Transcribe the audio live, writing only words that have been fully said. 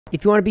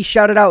If you want to be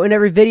shouted out in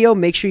every video,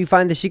 make sure you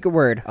find the secret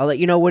word. I'll let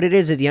you know what it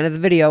is at the end of the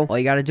video. All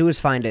you gotta do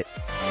is find it.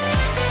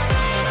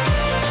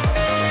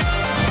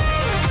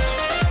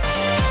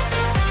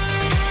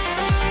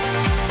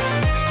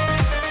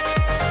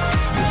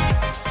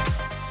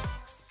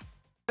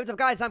 What's up,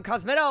 guys? I'm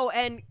Cosmitto,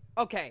 and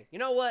okay, you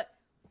know what?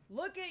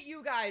 Look at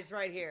you guys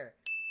right here.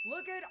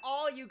 Look at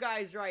all you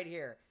guys right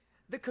here.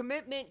 The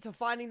commitment to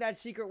finding that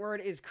secret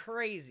word is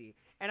crazy.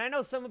 And I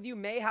know some of you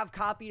may have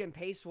copied and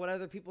pasted what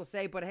other people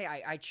say, but hey,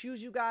 I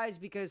choose you guys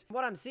because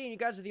what I'm seeing, you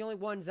guys are the only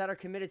ones that are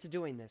committed to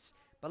doing this.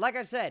 But like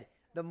I said,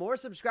 the more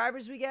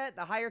subscribers we get,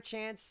 the higher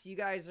chance you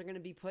guys are going to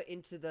be put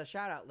into the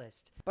shout-out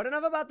list. But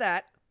enough about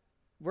that.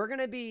 We're going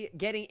to be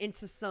getting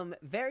into some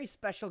very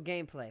special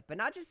gameplay, but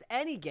not just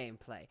any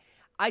gameplay.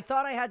 I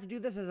thought I had to do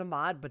this as a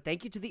mod, but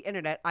thank you to the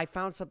internet, I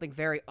found something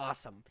very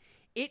awesome.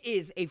 It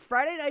is a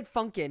Friday Night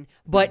Funkin',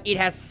 but it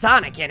has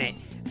Sonic in it.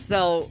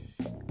 So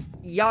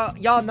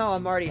y'all know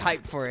I'm already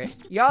hyped for it.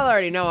 Y'all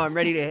already know I'm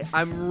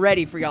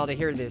ready for y'all to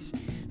hear this.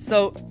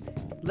 So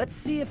let's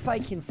see if I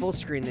can full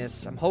screen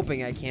this. I'm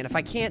hoping I can. If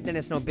I can't, then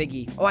it's no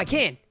biggie. Oh, I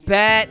can.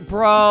 Bet,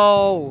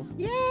 bro.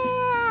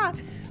 Yeah.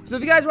 So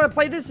if you guys want to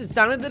play this, it's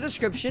down in the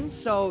description,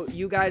 so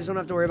you guys don't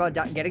have to worry about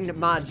getting the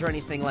mods or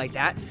anything like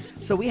that.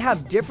 So we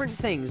have different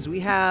things.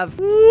 We have...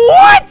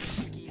 What?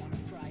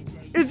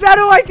 Is that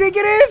who I think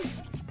it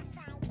is?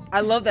 I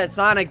love that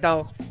Sonic,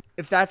 though.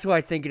 If that's who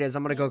I think it is,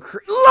 I'm gonna go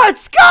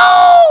Let's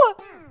go!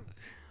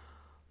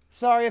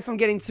 Sorry if I'm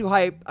getting too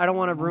hype. I don't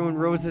want to ruin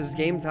Rose's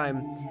game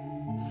time.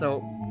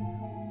 So...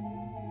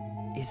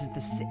 Is it the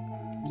same?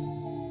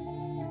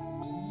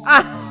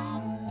 Ah!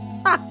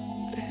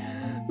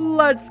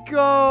 Let's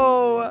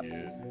go!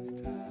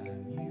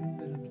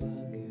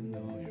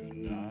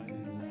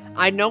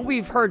 I know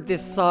we've heard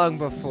this song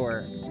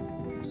before,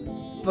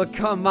 but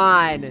come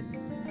on.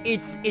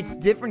 It's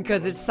different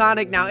because it's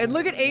Sonic now. And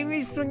look at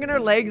Amy swinging her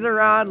legs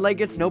around like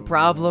it's no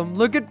problem.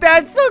 Look at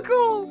that, so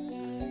cool!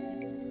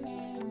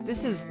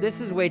 This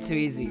is way too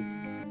easy.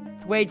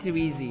 It's way too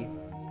easy.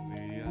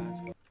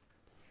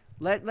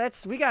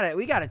 We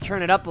gotta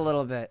turn it up a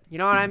little bit. You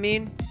know what I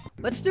mean?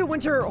 Let's do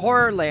Winter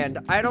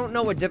Horrorland. I don't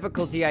know what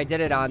difficulty I did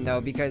it on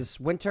though, because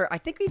Winter, I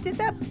think we did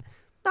that.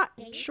 Not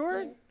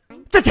sure.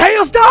 The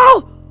Tails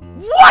doll!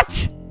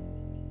 What?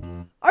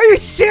 Are you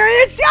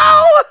serious,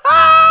 yo?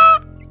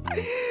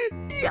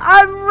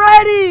 I'm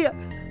ready!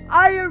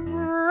 I am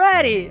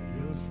ready!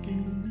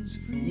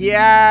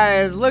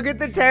 Yes, look at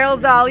the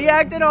Tails doll. He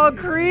acted all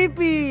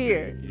creepy.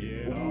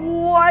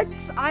 What?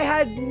 I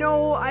had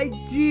no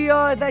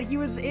idea that he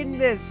was in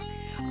this.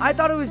 I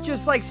thought it was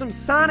just like some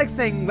Sonic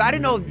thing. I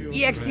didn't know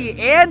EXE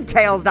and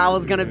Tails doll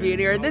was gonna be in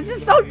here. This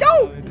is so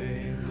dope!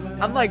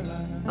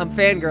 I'm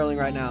fangirling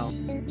right now.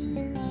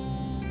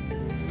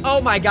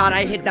 Oh my god,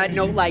 I hit that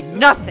note like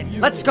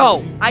nothing. Let's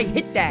go. I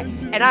hit that,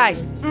 and I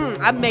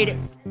made it.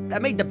 I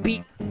made the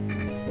beat.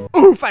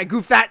 Oof, I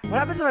goofed that. What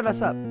happens if I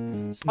mess up?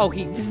 Oh,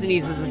 he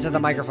sneezes into the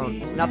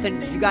microphone.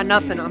 Nothing. You got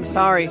nothing. I'm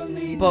sorry.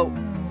 But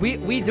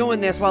we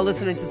doing this while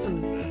listening to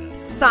some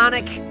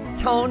Sonic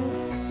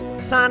tones,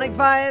 Sonic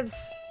vibes.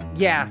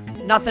 Yeah,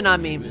 nothing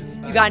on me.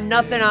 You got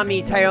nothing on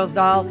me, Tails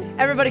doll.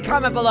 Everybody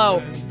comment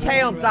below.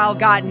 Tails doll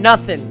got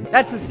nothing.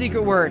 That's the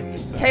secret word.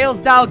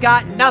 Tails doll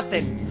got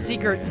nothing.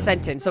 Secret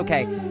sentence.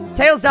 Okay.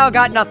 Tails doll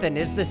got nothing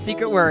is the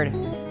secret word.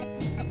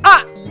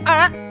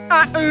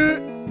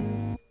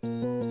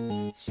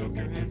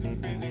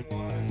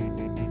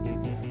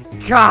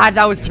 God,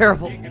 that was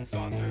terrible.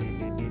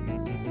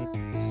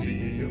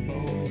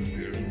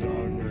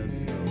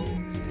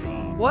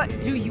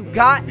 What do you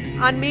got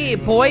on me,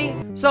 boy?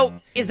 So,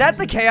 is that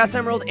the Chaos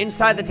Emerald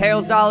inside the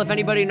Tails doll? If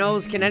anybody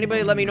knows, can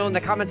anybody let me know in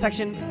the comment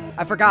section?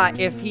 I forgot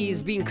if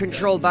he's being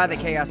controlled by the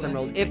Chaos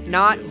Emerald. If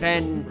not,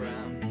 then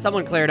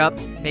someone clear it up,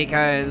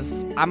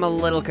 because I'm a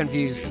little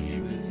confused.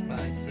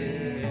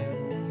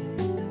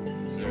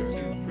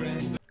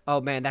 Oh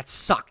man, that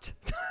sucked.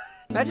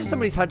 Imagine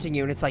somebody's hunting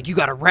you and it's like, you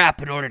gotta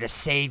rap in order to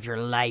save your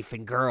life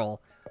and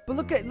girl. But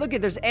look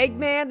at, there's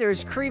Eggman,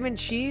 there's Cream and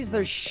Cheese,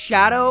 there's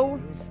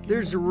Shadow,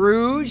 there's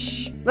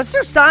Rouge. Let's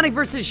do Sonic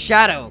versus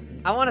Shadow.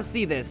 I wanna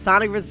see this,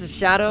 Sonic versus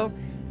Shadow.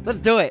 Let's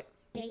do it.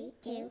 3,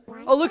 2,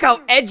 1. Oh, look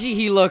how edgy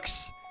he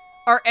looks.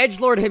 Our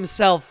edgelord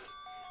himself.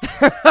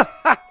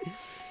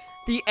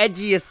 The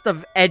edgiest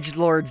of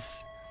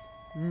edgelords.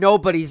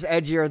 Nobody's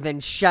edgier than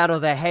Shadow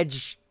the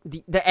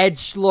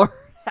edgelord.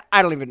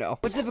 I don't even know.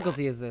 What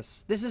difficulty is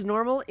this? This is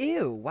normal?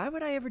 Ew, why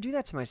would I ever do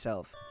that to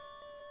myself?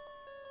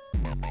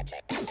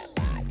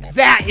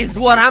 That is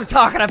what I'm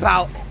talking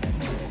about!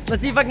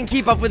 Let's see if I can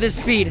keep up with his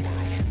speed.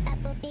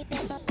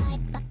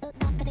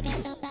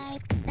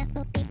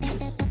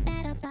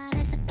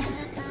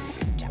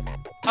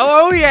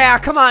 Oh yeah,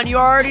 come on, you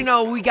already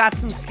know we got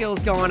some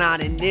skills going on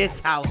in this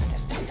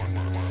house.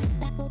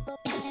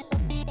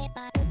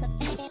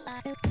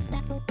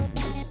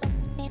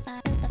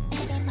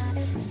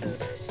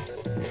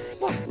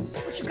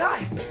 What you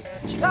got?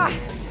 What you got?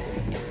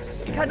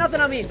 Got nothing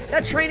on me.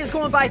 That train is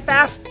going by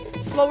fast,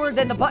 slower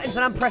than the buttons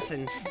that I'm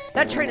pressing.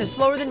 That train is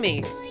slower than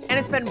me, and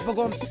it's been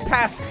going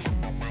past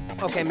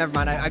Okay, never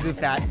mind. I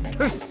goofed that.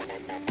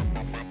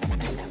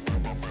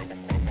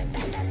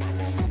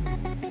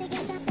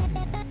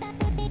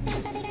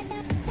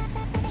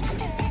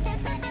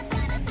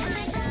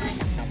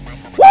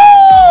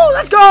 Woo!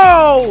 Let's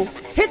go!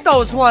 Hit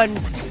those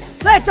ones.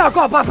 Let's go,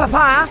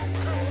 pa.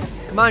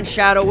 Come on,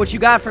 Shadow. What you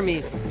got for me?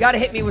 You gotta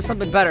hit me with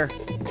something better.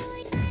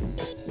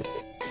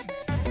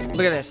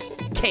 Look at this.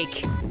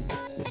 Cake.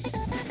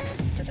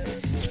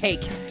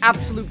 Cake.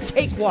 Absolute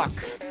cakewalk.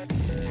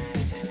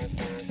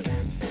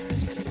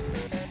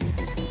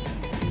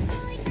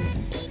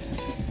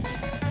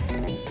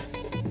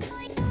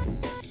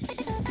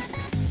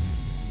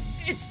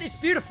 It's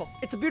beautiful.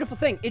 It's a beautiful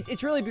thing.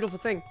 It's really a beautiful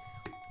thing.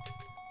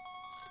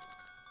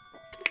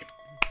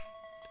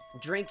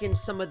 Drinking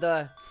some of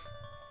the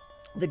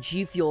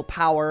G Fuel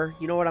power.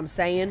 You know what I'm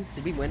saying?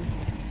 Did we win?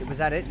 Was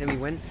that it? Did we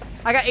win?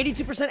 I got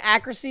 82%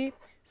 accuracy.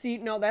 See,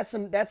 no, that's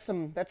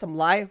some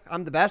lie.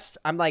 I'm the best.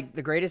 I'm like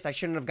the greatest. I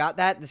shouldn't have got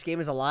that. This game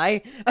is a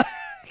lie.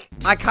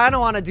 I kind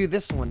of want to do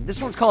this one.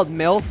 This one's called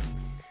MILF.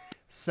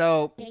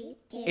 So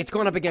it's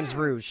going up against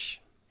Rouge.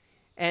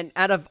 And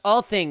out of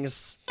all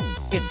things,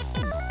 it's...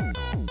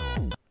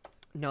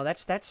 No,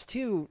 that's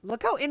too...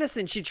 Look how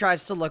innocent she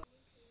tries to look.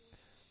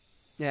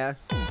 Yeah.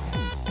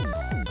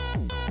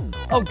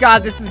 Oh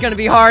god, this is gonna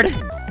be hard.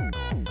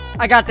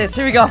 I got this.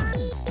 Here we go.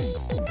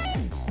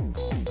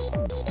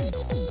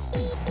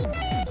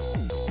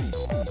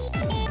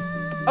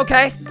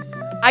 Okay.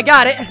 I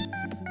got it.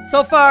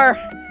 So far,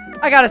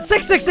 I got a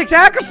 666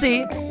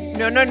 accuracy.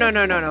 No.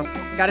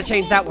 Gotta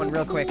change that one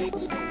real quick.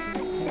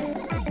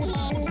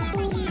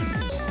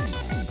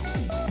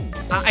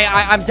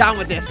 I'm down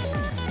with this.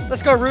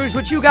 Let's go, Rouge.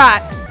 What you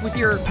got with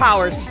your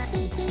powers?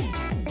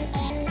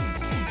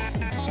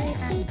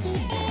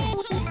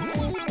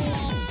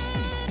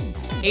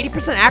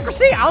 %,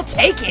 accuracy? I'll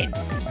take it.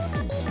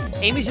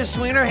 Amy's just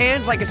swinging her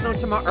hands like it's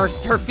some or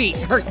her feet.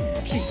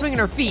 She's swinging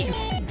her feet.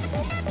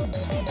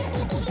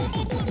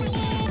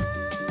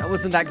 That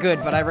wasn't that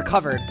good, but I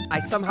recovered. I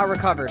somehow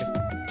recovered.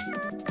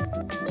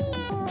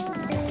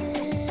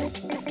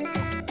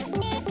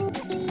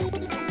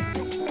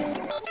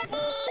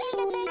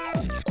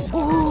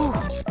 Ooh.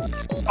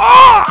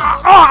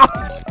 Oh!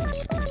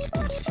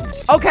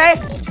 Okay.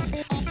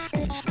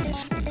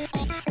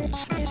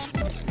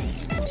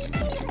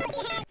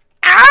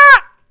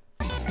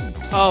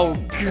 Oh,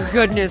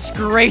 goodness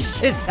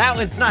gracious. That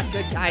was not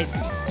good, guys.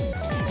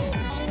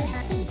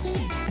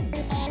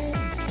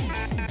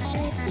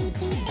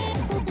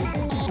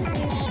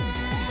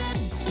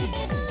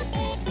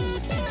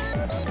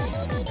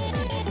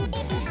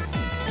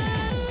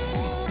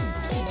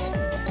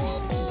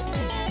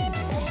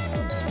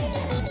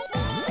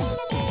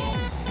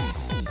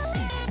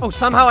 Oh,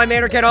 somehow I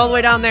made her get all the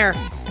way down there.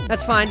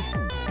 That's fine.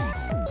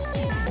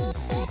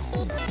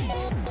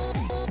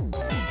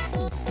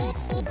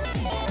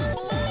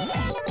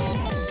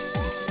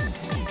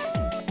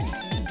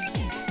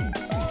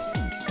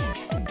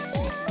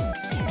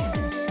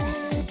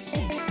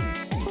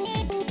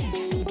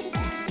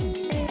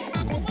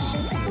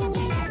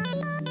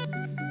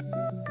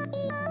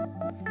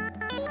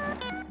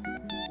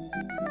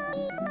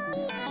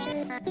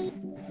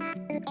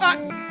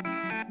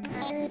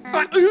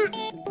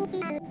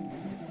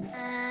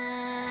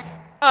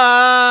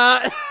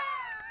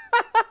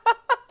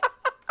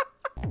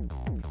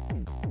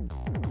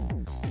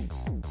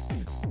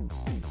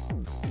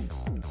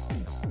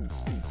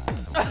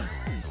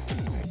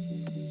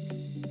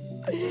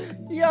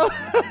 Yo,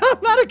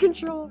 I'm out of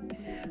control.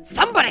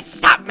 Somebody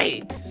stop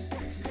me!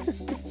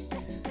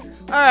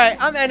 Alright,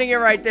 I'm ending it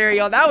right there,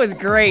 yo. That was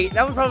great.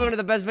 That was probably one of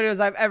the best videos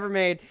I've ever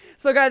made.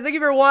 So, guys, thank you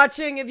for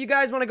watching. If you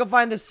guys want to go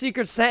find the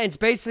secret sentence,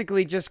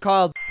 basically just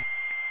called...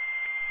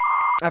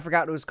 I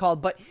forgot what it was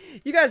called, but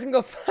you guys can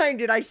go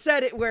find it. I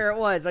said it where it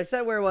was. I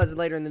said where it was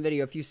later in the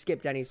video if you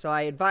skipped any. So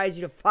I advise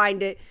you to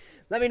find it.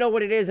 Let me know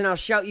what it is, and I'll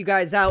shout you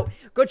guys out.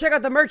 Go check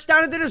out the merch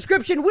down in the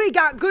description. We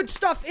got good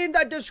stuff in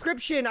the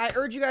description. I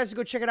urge you guys to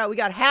go check it out. We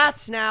got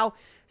hats now.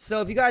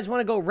 So if you guys want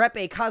to go rep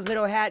a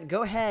Cosmitto hat,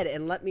 go ahead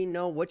and let me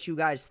know what you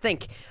guys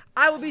think.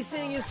 I will be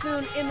seeing you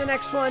soon in the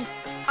next one.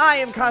 I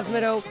am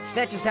Cosmitto.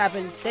 That just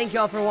happened. Thank you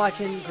all for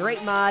watching.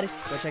 Great mod.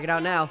 Go check it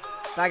out now.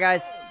 Bye,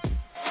 guys.